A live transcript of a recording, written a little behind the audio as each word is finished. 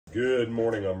Good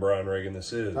morning, I'm Brian Reagan.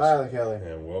 This is Tyler Kelly.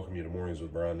 And welcome you to Mornings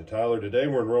with Brian and Tyler. Today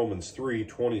we're in Romans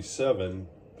 3:27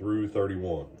 through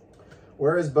 31.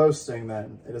 Where is boasting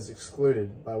then? It is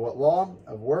excluded. By what law?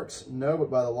 Of works? No, but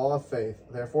by the law of faith.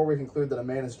 Therefore we conclude that a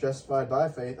man is justified by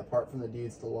faith apart from the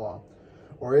deeds of the law.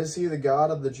 Or is he the God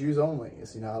of the Jews only?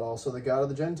 Is he not also the God of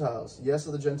the Gentiles? Yes,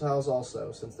 of the Gentiles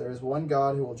also, since there is one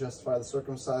God who will justify the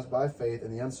circumcised by faith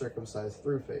and the uncircumcised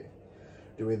through faith.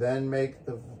 Do we then make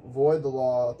void the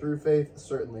law through faith?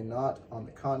 Certainly not. On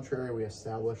the contrary, we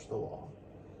establish the law.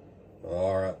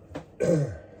 All right.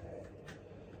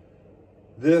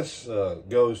 This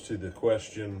goes to the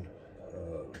question,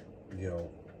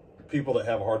 people that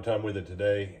have a hard time with it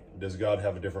today, does God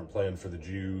have a different plan for the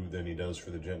Jew than he does for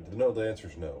the Gentile? No, the answer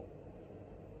is no.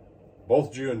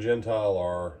 Both Jew and Gentile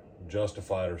are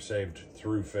justified or saved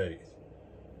through faith.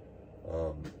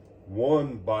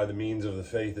 One, by the means of the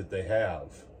faith that they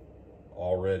have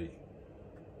already.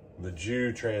 The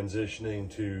Jew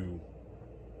transitioning to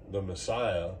the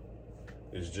Messiah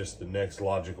is just the next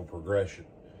logical progression.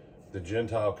 The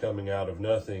Gentile coming out of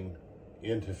nothing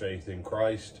into faith in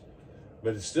Christ,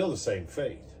 but it's still the same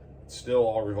faith. It still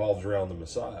all revolves around the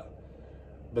Messiah.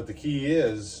 But the key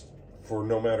is, for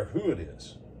no matter who it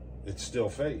is, it's still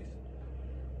faith.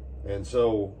 And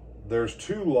so there's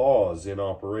two laws in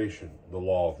operation, the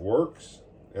law of works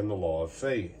and the law of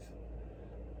faith.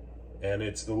 And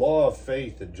it's the law of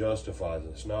faith that justifies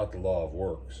us, not the law of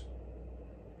works.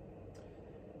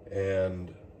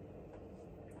 And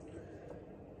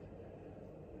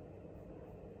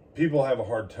people have a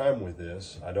hard time with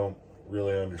this. I don't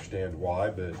really understand why,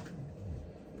 but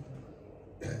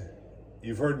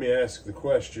you've heard me ask the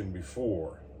question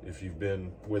before, if you've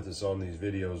been with us on these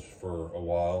videos for a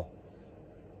while.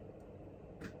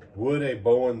 Would a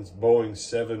Boeing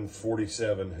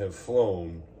 747 have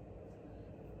flown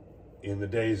in the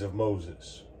days of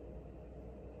Moses?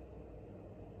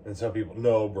 And some people,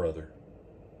 no, brother.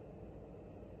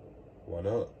 Why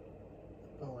not?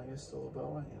 Boeing is still a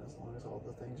Boeing, and as long as all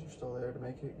the things are still there to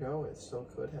make it go, it still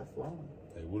could have flown.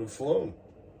 They would have flown.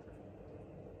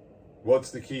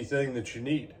 What's the key thing that you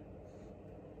need?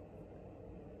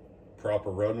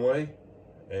 Proper runway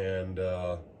and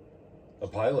a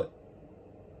pilot.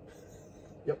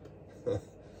 Yep.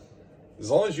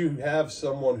 As long as you have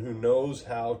someone who knows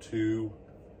how to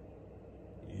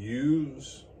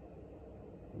use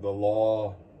the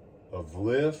law of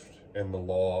lift and the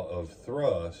law of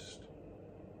thrust,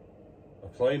 a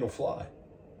plane will fly.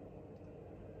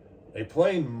 A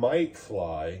plane might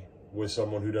fly with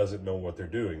someone who doesn't know what they're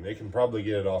doing. They can probably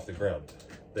get it off the ground.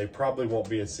 They probably won't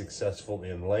be as successful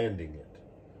in landing it,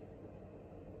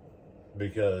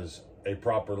 because a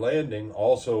proper landing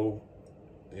also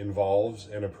involves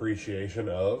an appreciation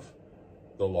of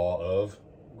the law of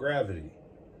gravity.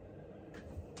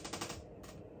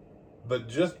 But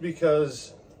just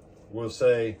because we'll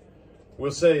say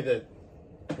that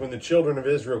when the children of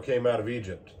Israel came out of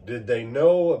Egypt, did they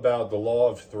know about the law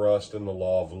of thrust and the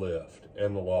law of lift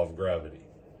and the law of gravity?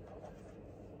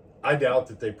 I doubt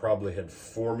that they probably had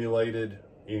formulated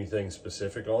anything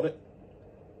specific on it.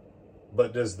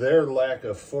 But does their lack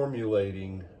of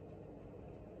formulating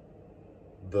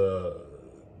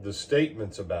the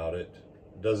statements about it,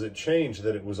 does it change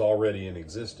that it was already in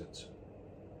existence?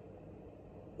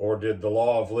 Or did the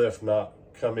law of lift not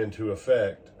come into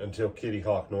effect until Kitty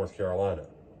Hawk, North Carolina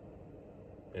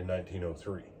in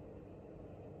 1903?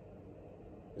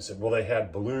 They said, well, they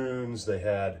had balloons, they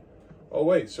had, oh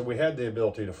wait, so we had the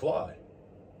ability to fly.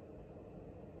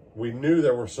 We knew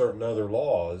there were certain other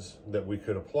laws that we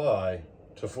could apply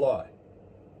to fly.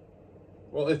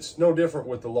 Well, it's no different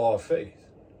with the law of faith.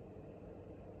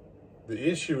 The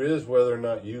issue is whether or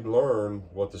not you learn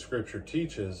what the scripture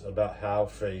teaches about how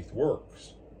faith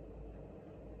works.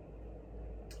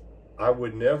 I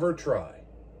would never try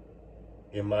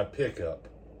in my pickup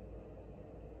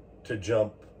to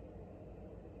jump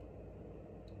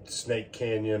Snake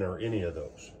Canyon or any of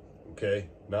those. Okay?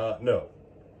 No.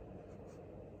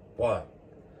 Why?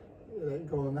 It ain't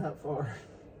going that far.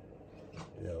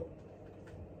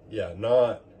 Yeah,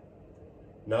 not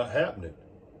happening.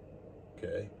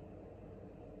 Okay?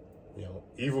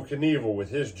 Evel Knievel with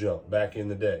his jump back in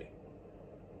the day.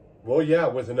 Well, yeah,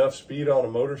 with enough speed on a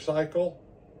motorcycle,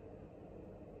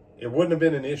 it wouldn't have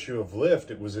been an issue of lift.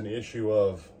 It was an issue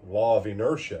of law of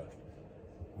inertia.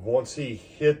 Once he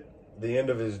hit the end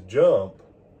of his jump,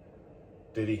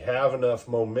 did he have enough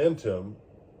momentum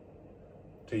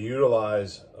to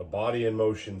utilize a body in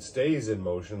motion stays in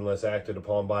motion unless acted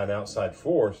upon by an outside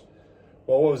force?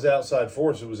 Well, what was the outside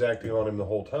force that was acting on him the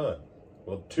whole time?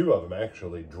 Well, two of them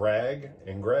actually, drag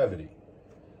and gravity.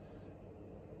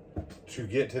 to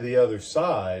get to the other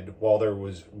side while there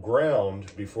was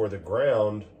ground before the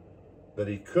ground that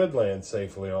he could land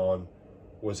safely on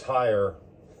was higher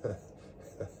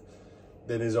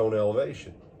than his own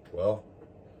elevation. Well,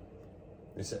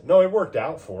 he said, no, it worked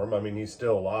out for him. I mean, he's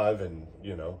still alive and,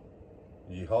 you know,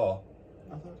 yeehaw.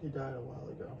 I thought he died a while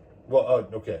ago. Well,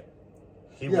 okay.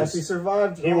 He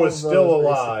survived. He was still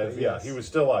alive. Yeah, he was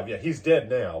still alive. Yeah, he's dead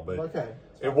now, but okay.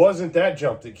 It wasn't that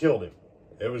jump that killed him.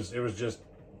 It was just,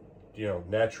 you know,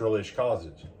 natural-ish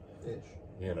causes.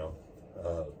 You know,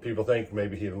 people think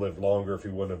maybe he'd lived longer if he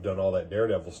wouldn't have done all that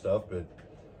daredevil stuff,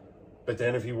 but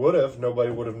then if he would have,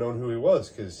 nobody would have known who he was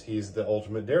because he's the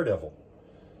ultimate daredevil.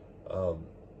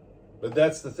 But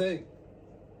that's the thing.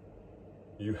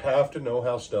 You have to know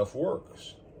how stuff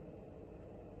works.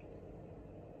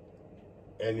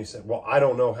 And you said, well, I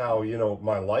don't know how, you know,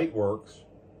 my light works.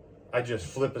 I just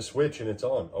flip a switch and it's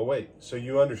on. Oh, wait. So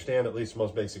you understand at least the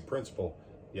most basic principle.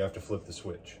 You have to flip the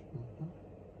switch. Mm-hmm.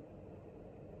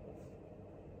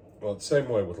 Well, it's the same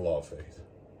way with law of faith.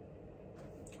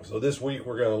 So this week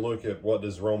we're going to look at what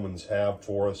does Romans have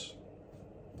for us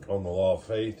on the law of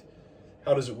faith.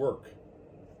 How does it work?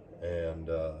 And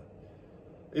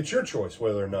it's your choice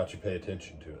whether or not you pay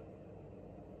attention to it.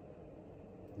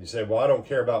 You say, well, I don't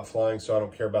care about flying, so I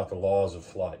don't care about the laws of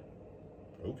flight.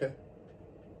 Okay.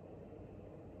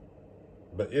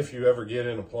 But if you ever get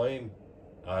in a plane,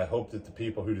 I hope that the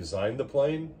people who designed the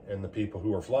plane and the people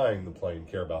who are flying the plane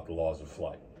care about the laws of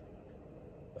flight.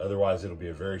 Otherwise, it'll be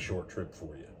a very short trip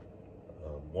for you,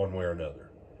 one way or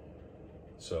another.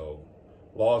 So,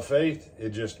 law of faith,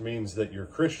 it just means that your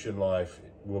Christian life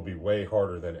will be way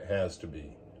harder than it has to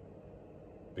be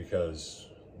because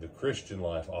the Christian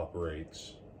life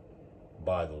operates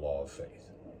by the law of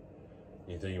faith.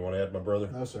 Anything you want to add, my brother?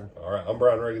 No, sir. All right, I'm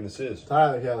Brian Reagan. This is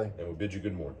Tyler Kelly. And we bid you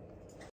good morning.